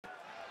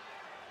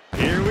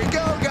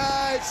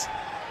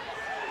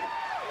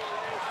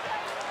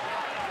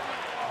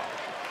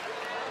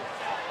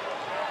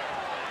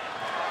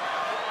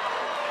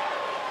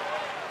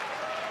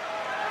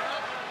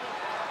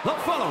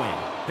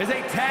is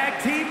a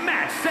tag team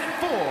match set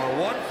for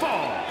one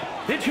fall.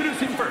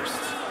 Introducing first,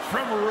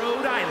 from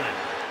Rhode Island,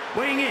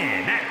 weighing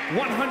in at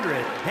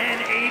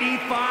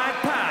 185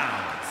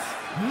 pounds,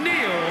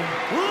 Neil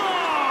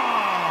Long.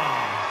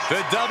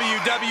 The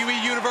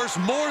WWE Universe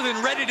more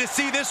than ready to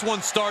see this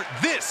one start.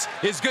 This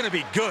is going to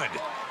be good.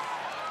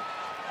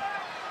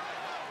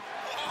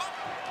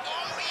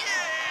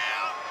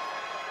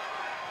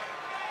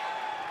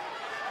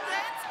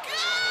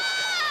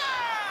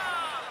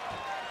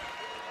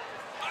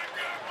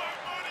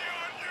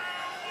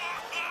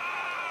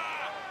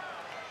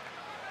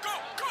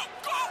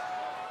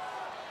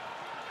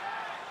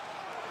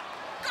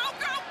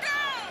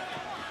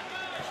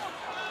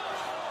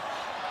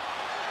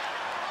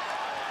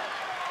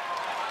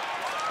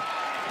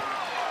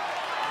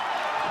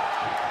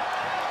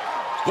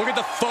 Look at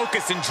the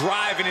focus and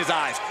drive in his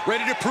eyes,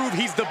 ready to prove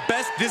he's the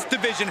best this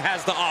division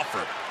has to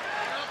offer.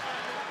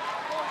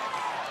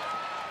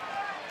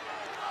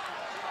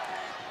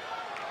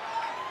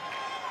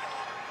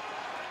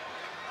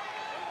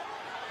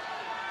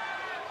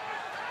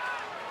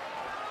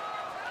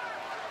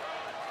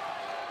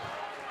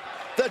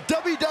 The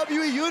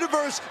WWE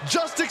Universe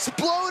just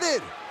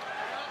exploded!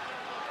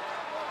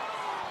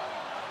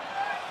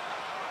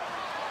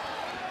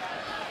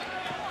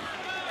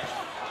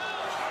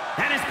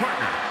 And his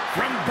partner,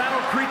 from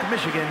Battle Creek,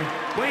 Michigan,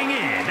 weighing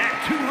in at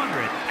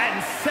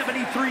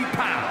 273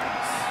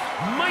 pounds,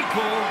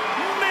 Michael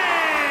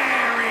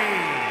Mary.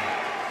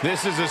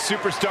 This is a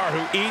superstar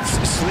who eats,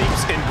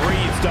 sleeps, and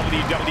breathes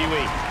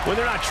WWE. When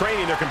they're not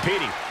training, they're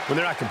competing. When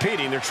they're not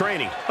competing, they're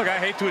training. Look, I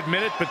hate to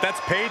admit it, but that's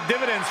paid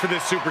dividends for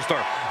this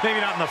superstar. Maybe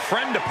not in the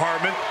friend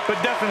department,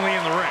 but definitely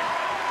in the ring.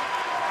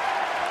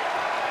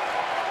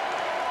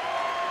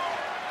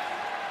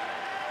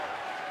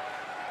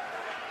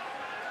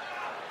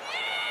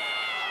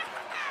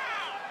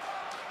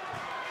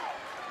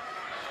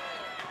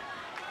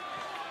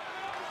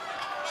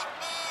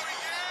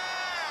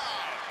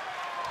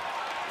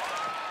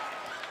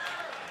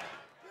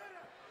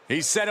 He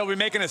said he'll be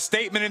making a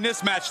statement in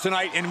this match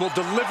tonight and will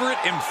deliver it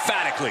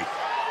emphatically.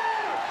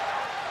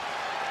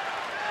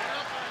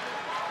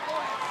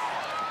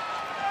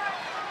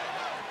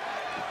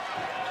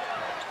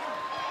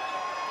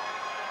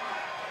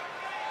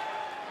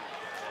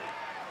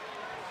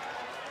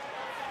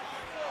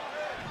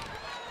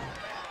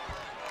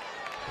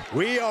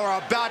 We are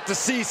about to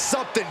see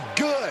something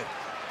good.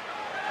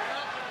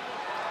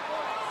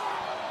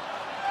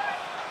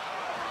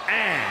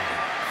 And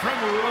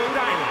from Rhode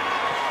Island,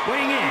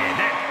 weighing in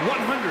at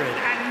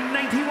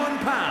 191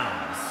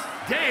 pounds,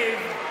 Dave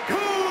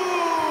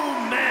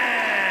Gomez.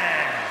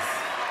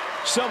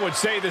 Some would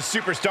say this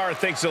superstar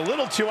thinks a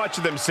little too much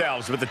of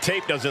themselves, but the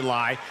tape doesn't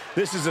lie.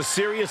 This is a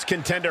serious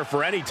contender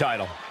for any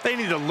title. They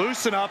need to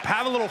loosen up,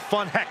 have a little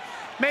fun, heck,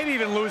 maybe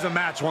even lose a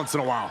match once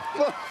in a while.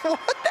 What?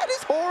 That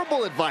is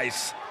horrible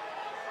advice.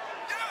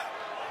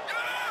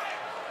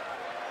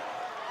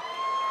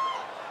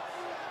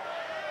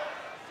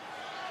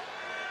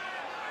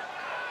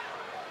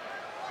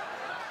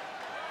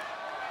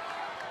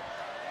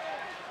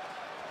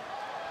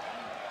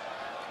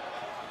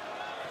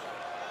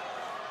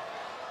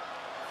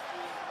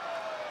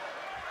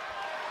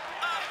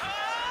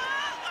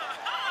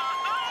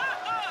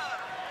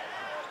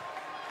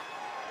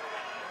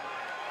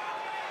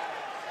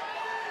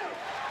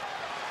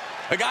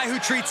 A guy who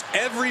treats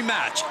every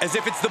match as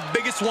if it's the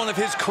biggest one of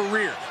his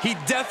career. He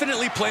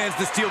definitely plans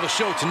to steal the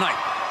show tonight.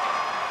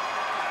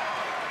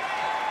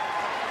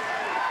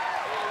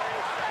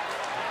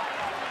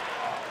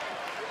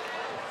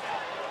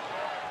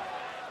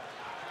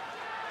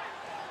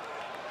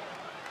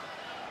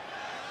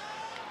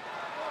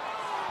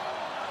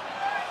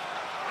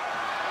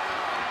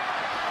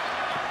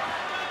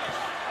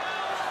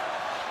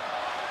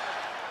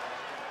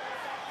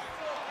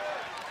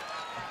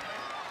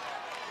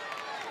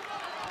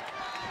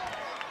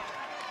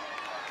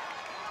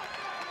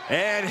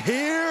 And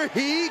here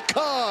he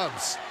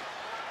comes.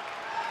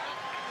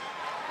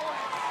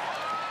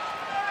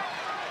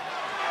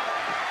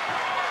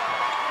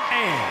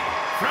 And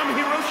from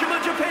Hiroshima,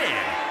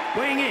 Japan,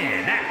 weighing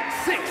in at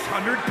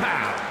 600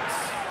 pounds,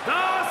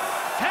 the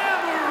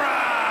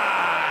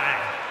Samurai.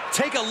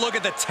 Take a look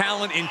at the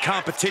talent in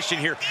competition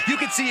here. You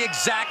can see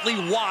exactly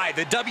why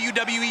the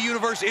WWE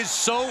Universe is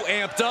so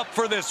amped up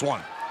for this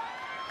one.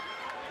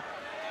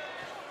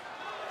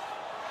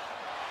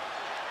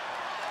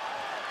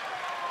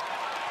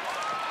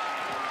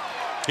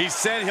 He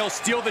said he'll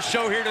steal the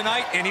show here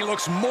tonight, and he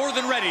looks more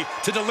than ready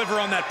to deliver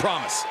on that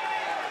promise.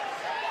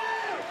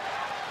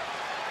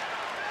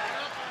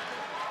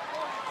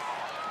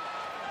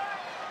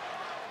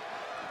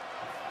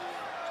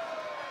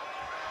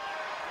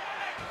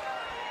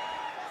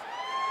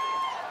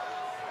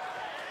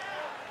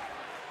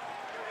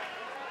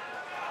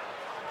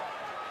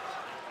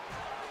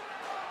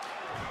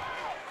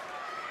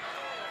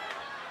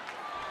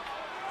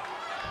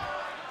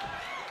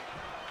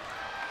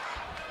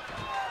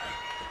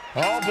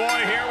 Oh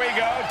boy, here we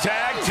go.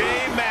 Tag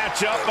team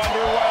matchup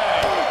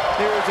underway.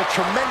 There is a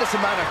tremendous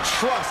amount of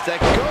trust that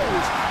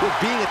goes with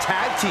being a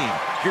tag team.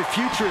 Your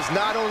future is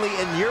not only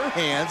in your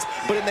hands,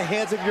 but in the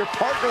hands of your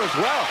partner as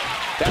well.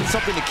 That's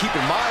something to keep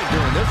in mind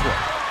during this one.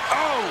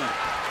 Oh!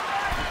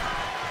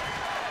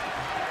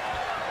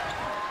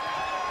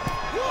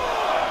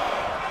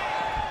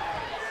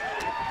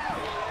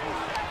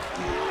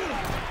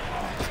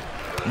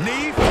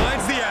 Knee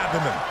finds the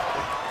abdomen.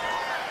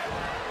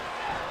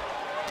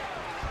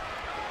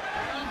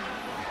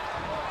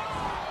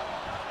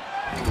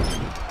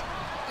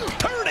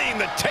 Turning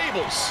the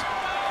tables.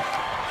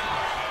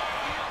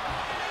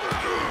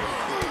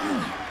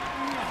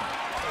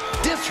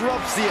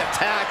 Disrupts the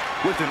attack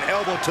with an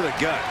elbow to the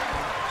gut.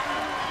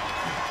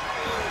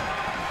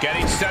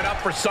 Getting set up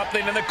for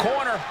something in the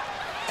corner.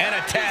 And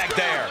a tag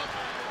there.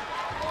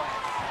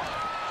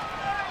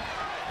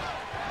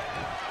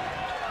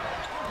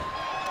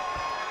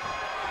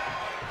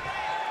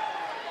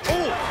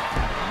 Oh,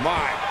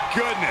 my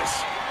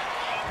goodness.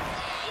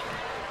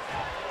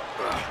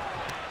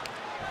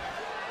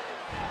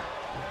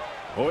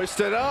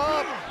 Hoisted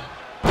up.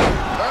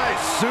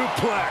 Nice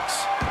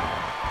suplex.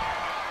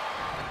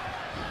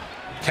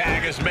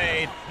 Tag is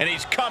made, and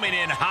he's coming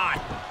in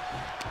hot.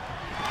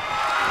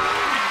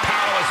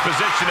 Powerless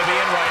position to be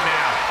in right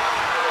now.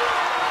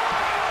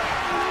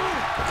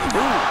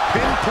 Ooh,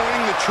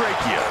 pinpointing the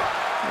trachea.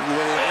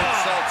 Little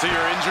insult to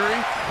your injury.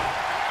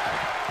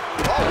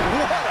 Oh,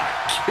 what a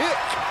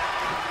kick.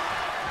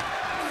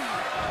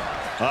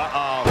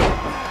 Uh-oh.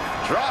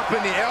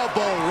 Dropping the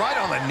elbow right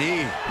on the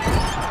knee.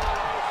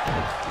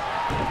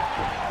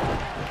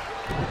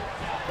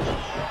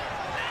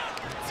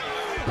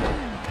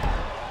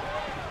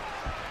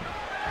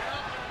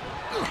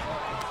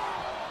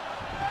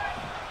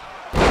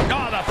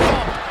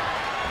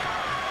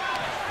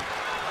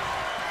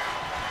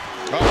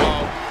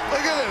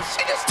 Look at this.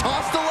 He just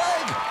tossed the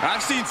leg.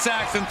 I've seen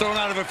Saxton thrown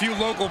out of a few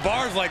local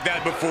bars like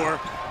that before.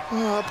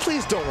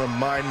 Please don't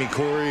remind me,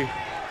 Corey.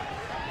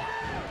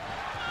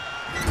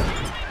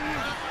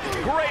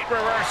 Great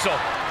reversal.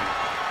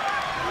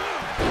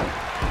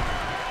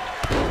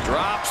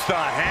 Drops the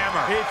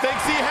hammer. He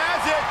thinks he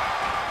has it.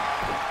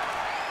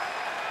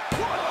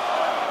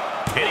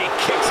 And he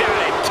kicks out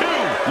at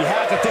 2. You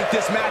have to think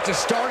this match is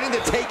starting to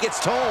take its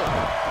toll.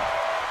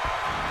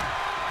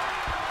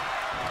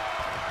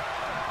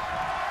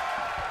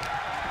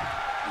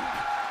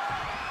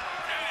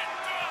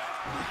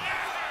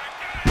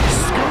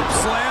 Scoop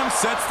slam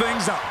sets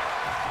things up.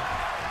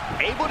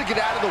 Able to get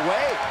out of the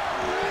way.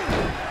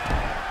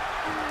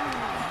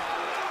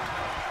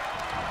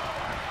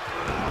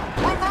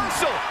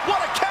 Reversal!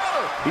 What a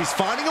counter! He's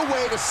finding a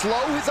way to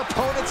slow his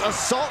opponent's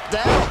assault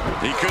down.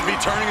 He could be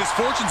turning his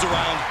fortunes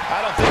around.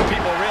 I don't think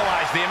people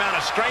realize the amount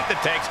of strength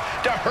it takes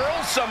to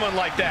hurl someone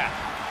like that.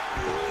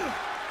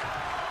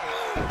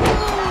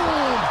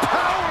 Boom!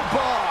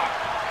 Powerbomb!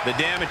 The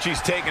damage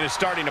he's taken is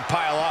starting to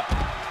pile up.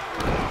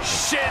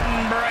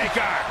 Shin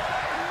breaker.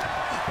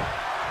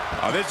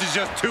 Oh, this is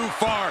just too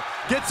far.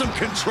 Get some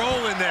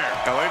control in there.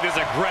 I like this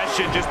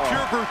aggression, just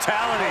pure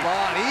brutality. Come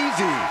on,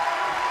 easy.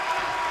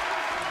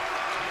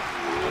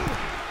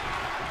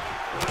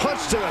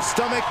 Punch to the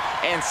stomach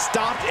and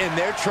stopped in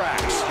their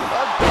tracks.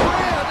 A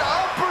grand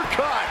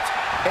uppercut.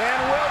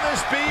 And will this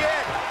be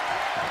it?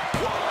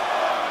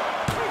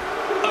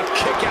 A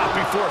kick out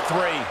before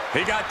 3.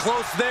 He got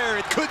close there.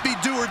 It could be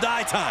do or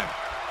die time.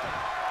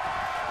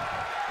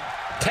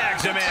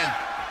 Tags him in.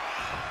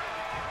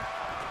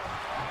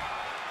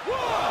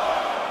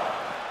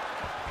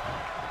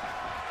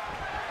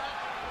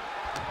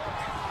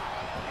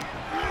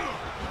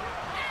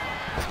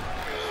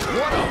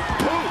 What a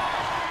boot!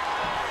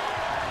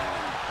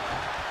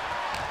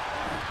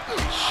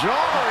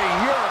 Jarring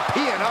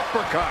European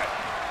uppercut.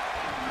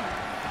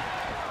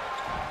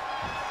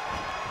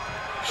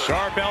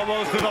 Sharp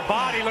elbows to the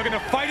body, looking to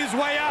fight his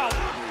way out.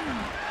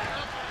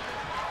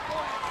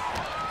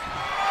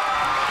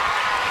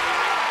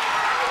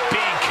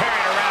 Being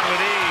carried around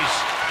with ease.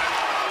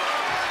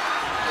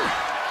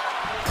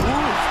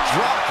 Ooh,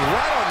 dropped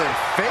right on their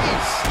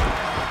face.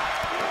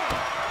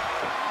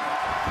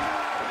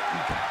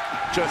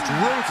 Just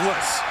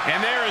ruthless.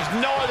 And there is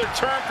no other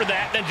term for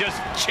that than just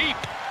cheap.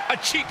 A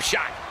cheap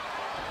shot.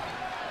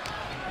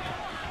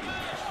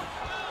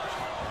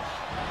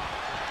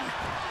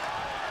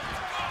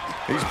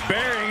 He's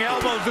burying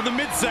elbows in the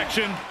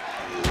midsection.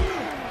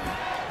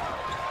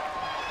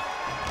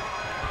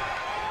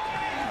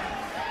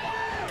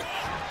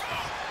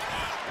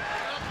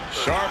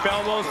 Sharp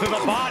elbows to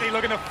the body,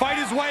 looking to fight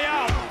his way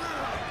out.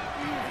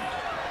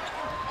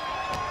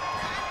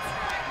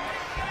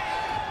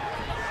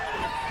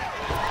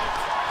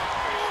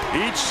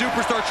 Each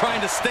superstar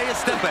trying to stay a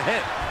step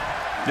ahead.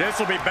 This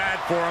will be bad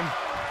for him.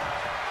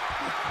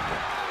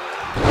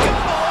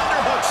 Double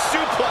underhook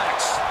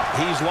suplex.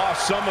 He's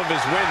lost some of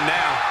his win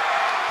now.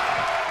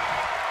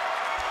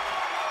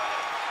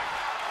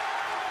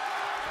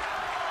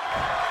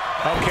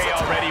 Okay,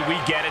 already, we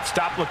get it.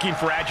 Stop looking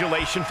for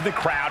adulation from the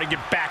crowd and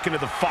get back into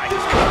the fight.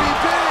 This could be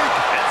big.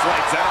 And that's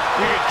lights out.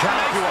 You can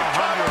count to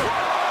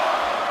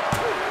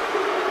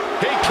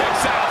 100. He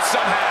kicks out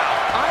somehow.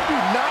 I do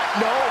not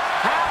know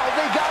how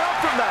they got up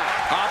from that.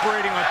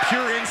 Operating on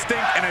pure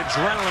instinct and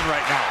adrenaline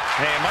right now.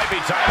 Hey, it might be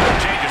time for a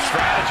change of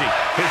strategy.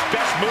 His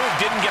best move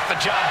didn't get the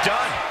job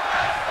done.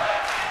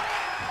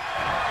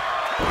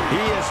 He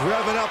is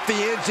revving up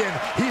the engine.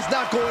 He's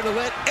not going to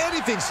let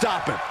anything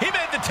stop him. He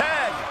made the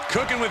tag.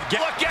 Cooking with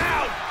gas. Look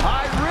out!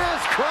 High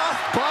risk, cross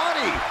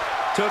body.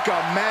 Took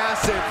a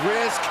massive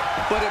risk,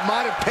 but it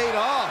might have paid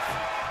off.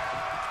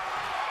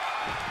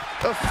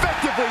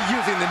 Effectively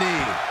using the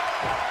knee.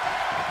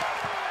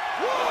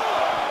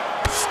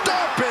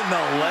 Stomping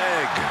the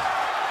leg.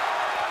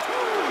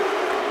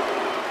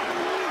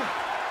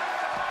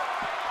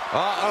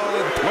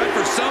 Uh-oh, went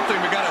for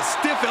something, but got a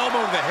stiff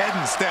elbow to the head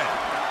instead.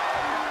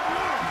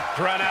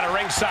 Run out of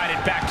ringside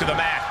and back to the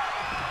mat.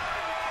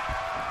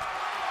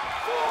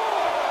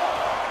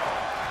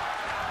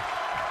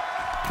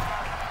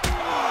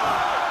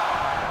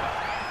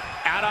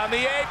 Out on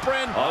the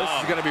apron. Oh,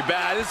 this is going to be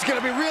bad. This is going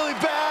to be really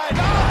bad. On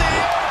the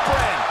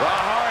apron. The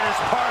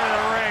hardest part of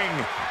the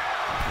ring.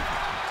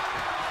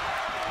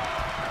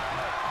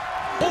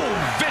 Boom,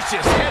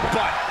 vicious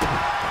headbutt.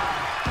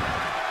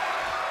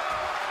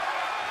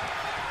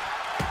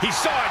 He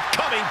saw it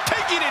coming,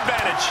 taking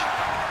advantage.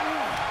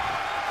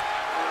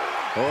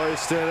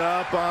 Hoisted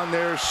up on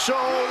their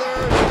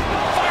shoulders.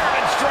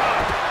 Fireman's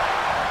drop.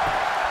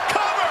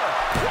 Cover.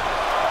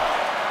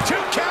 2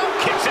 count,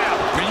 kicks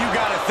out. And you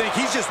got to think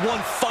he's just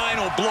one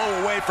final blow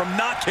away from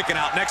not kicking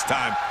out next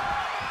time.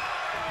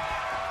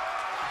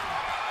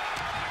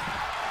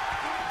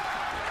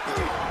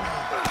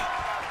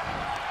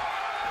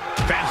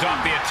 Fends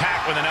off the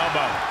attack with an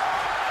elbow.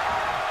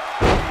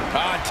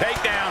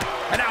 Takedown.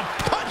 And now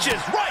punches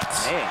right.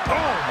 Man.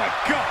 Oh, my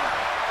God.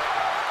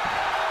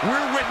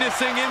 We're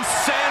witnessing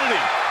insanity.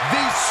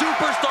 These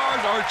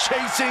superstars are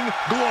chasing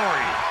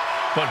glory.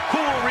 But who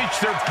will reach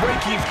their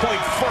breaking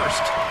point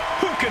first?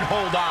 Who can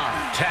hold on?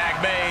 Tag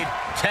made.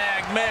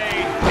 Tag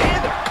made.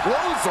 And a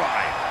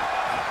clothesline.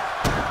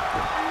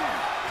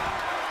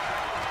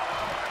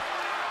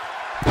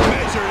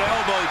 Measured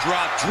elbow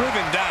drop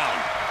driven down.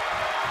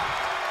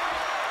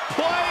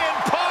 Playing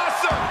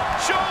possum.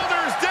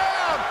 Shoulders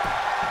down.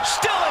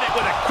 Still in it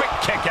with a quick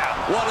kick out.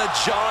 What a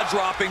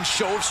jaw-dropping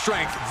show of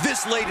strength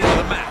this late into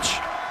the match.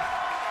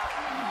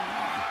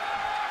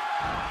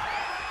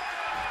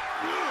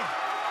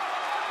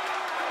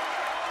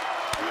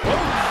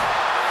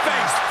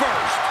 Face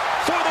first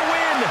for the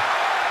win.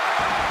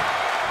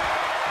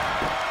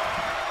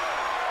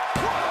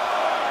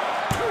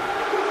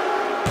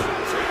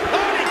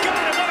 Oh, he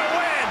got him. What a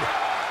win.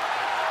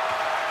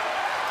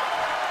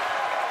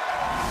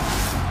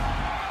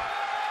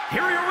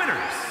 Here are your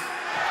winners.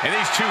 And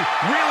these two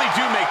really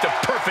do make the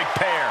perfect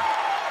pair.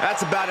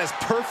 That's about as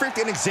perfect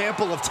an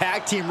example of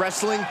tag team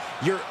wrestling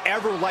you're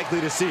ever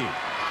likely to see.